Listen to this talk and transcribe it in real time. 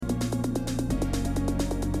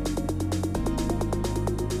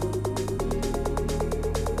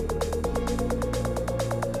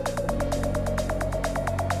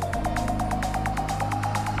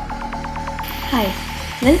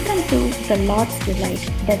Welcome to The Lord's Delight,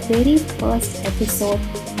 the very first episode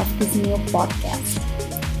of this new podcast.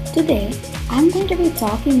 Today, I'm going to be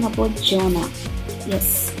talking about Jonah.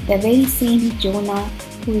 Yes, the very same Jonah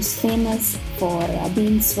who is famous for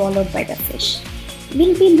being swallowed by the fish.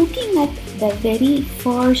 We'll be looking at the very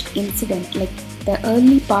first incident, like the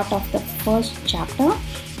early part of the first chapter,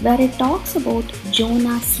 where it talks about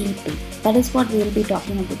Jonah sleeping. That is what we'll be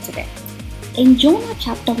talking about today. In Jonah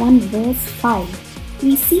chapter 1 verse 5,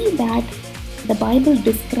 we see that the Bible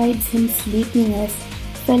describes him sleeping as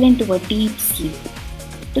fell into a deep sleep.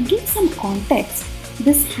 To give some context,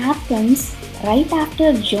 this happens right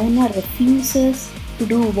after Jonah refuses to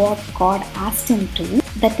do what God asked him to.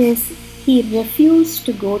 That is, he refused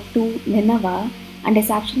to go to Nineveh and is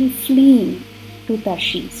actually fleeing to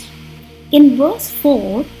Tarshish. In verse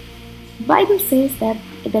 4, the Bible says that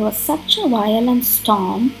there was such a violent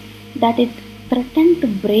storm that it threatened to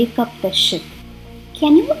break up the ship.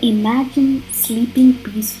 Can you imagine sleeping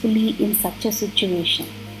peacefully in such a situation?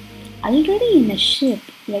 Already in a ship,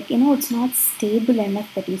 it's not stable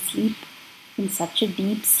enough that you sleep in such a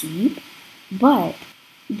deep sleep, but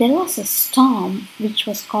there was a storm which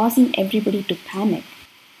was causing everybody to panic.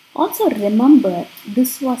 Also remember,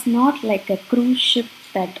 this was not like a cruise ship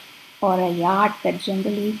or a yacht that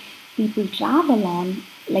generally people travel on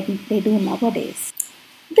like they do nowadays.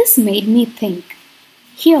 This made me think.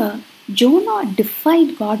 Here, Jonah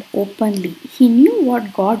defied God openly. He knew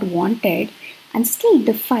what God wanted and still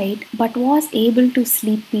defied but was able to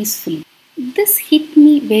sleep peacefully. This hit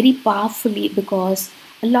me very powerfully because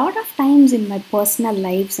a lot of times in my personal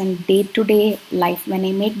lives and day-to-day life when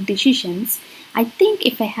I make decisions, I think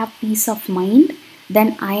if I have peace of mind,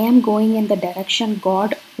 then I am going in the direction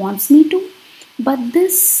God wants me to. But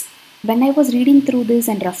this, when I was reading through this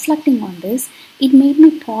and reflecting on this, it made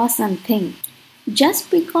me pause and think. Just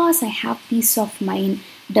because I have peace of mind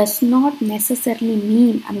does not necessarily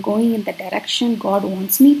mean I'm going in the direction God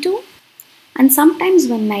wants me to. And sometimes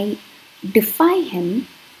when I defy Him,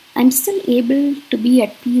 I'm still able to be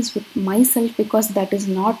at peace with myself because that is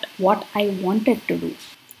not what I wanted to do.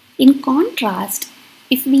 In contrast,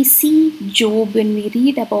 if we see Job, when we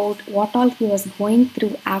read about what all he was going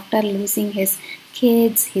through after losing his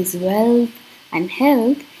kids, his wealth and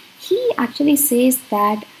health, he actually says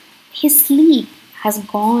that his sleep has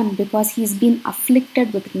gone because he's been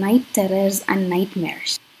afflicted with night terrors and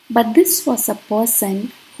nightmares. But this was a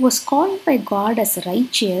person who was called by God as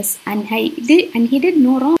righteous and he did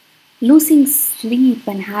no wrong. Losing sleep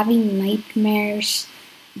and having nightmares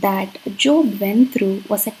that Job went through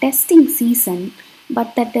was a testing season,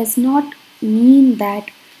 but that does not mean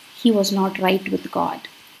that he was not right with God.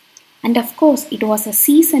 And of course, it was a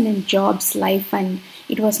season in Job's life and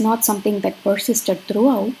it was not something that persisted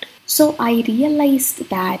throughout. So I realized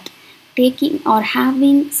that taking or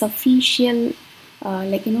having superficial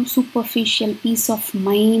peace of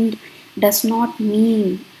mind does not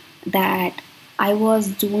mean that I was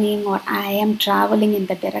doing or I am traveling in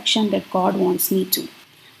the direction that God wants me to.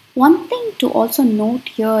 One thing to also note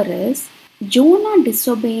here is Jonah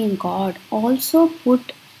disobeying God also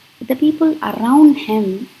put the people around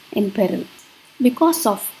him in peril. Because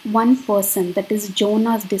of one person, that is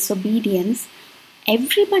Jonah's disobedience,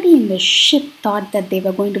 everybody in the ship thought that they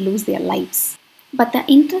were going to lose their lives. But the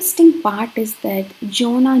interesting part is that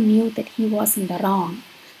Jonah knew that he was in the wrong.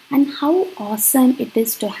 And how awesome it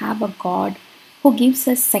is to have a God who gives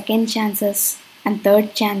us second chances and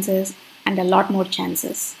third chances and a lot more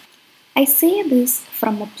chances. I say this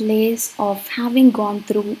from a place of having gone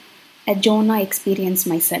through a Jonah experience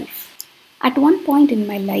myself. At one point in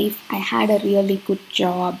my life, I had a really good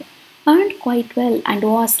job, earned quite well, and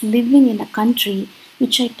was living in a country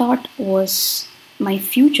which I thought was my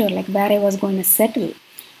future, like where I was going to settle.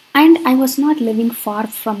 And I was not living far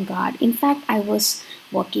from God. In fact, I was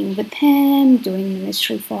working with Him, doing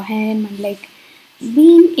ministry for Him, and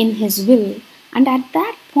being in His will. And at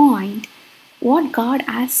that point, what God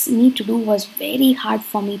asked me to do was very hard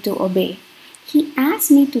for me to obey. He asked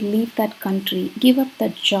me to leave that country, give up the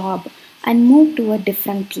job, and move to a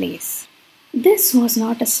different place. This was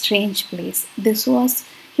not a strange place. He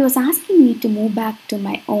was asking me to move back to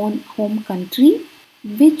my own home country,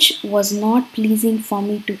 which was not pleasing for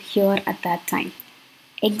me to hear at that time.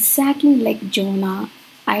 Exactly like Jonah,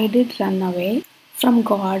 I did run away from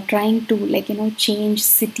God, trying to change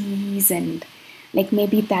cities and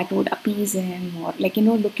maybe that would appease him or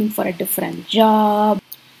looking for a different job.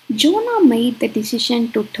 Jonah made the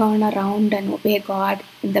decision to turn around and obey God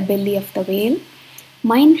in the belly of the whale.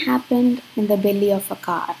 Mine happened in the belly of a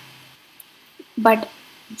car. But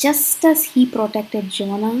just as he protected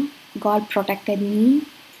Jonah, God protected me.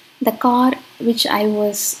 The car which I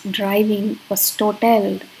was driving was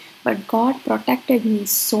totaled, but God protected me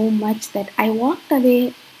so much that I walked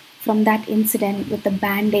away from that incident with a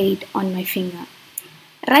band aid on my finger.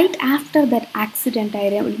 Right after that accident,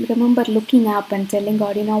 I remember looking up and telling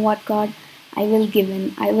God, you know what, God, I will give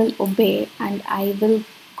in, I will obey, and I will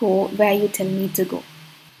go where you tell me to go.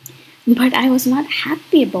 But I was not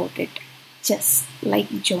happy about it, just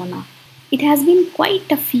like Jonah. It has been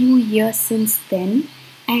quite a few years since then,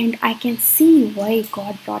 and I can see why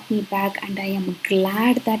God brought me back, and I am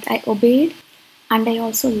glad that I obeyed. And I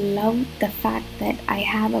also love the fact that I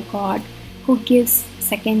have a God who gives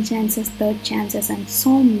second chances, third chances, and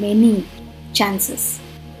so many chances.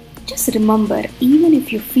 Just remember, even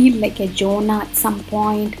if you feel like a Jonah at some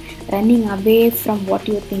point, running away from what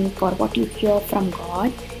you think or what you hear from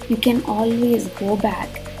God, you can always go back.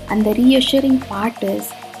 And the reassuring part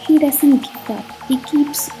is, He doesn't give up. He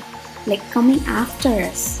keeps coming after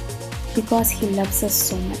us because He loves us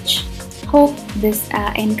so much. Hope this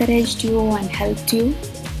encouraged you and helped you.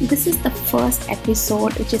 This is the first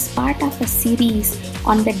episode, which is part of a series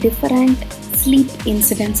on the different sleep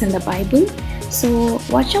incidents in the Bible. So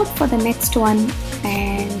watch out for the next one,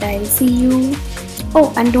 and I'll see you.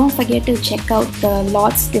 Oh, and don't forget to check out the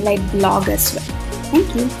Lord's Delight blog as well.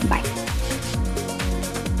 Thank you. Bye.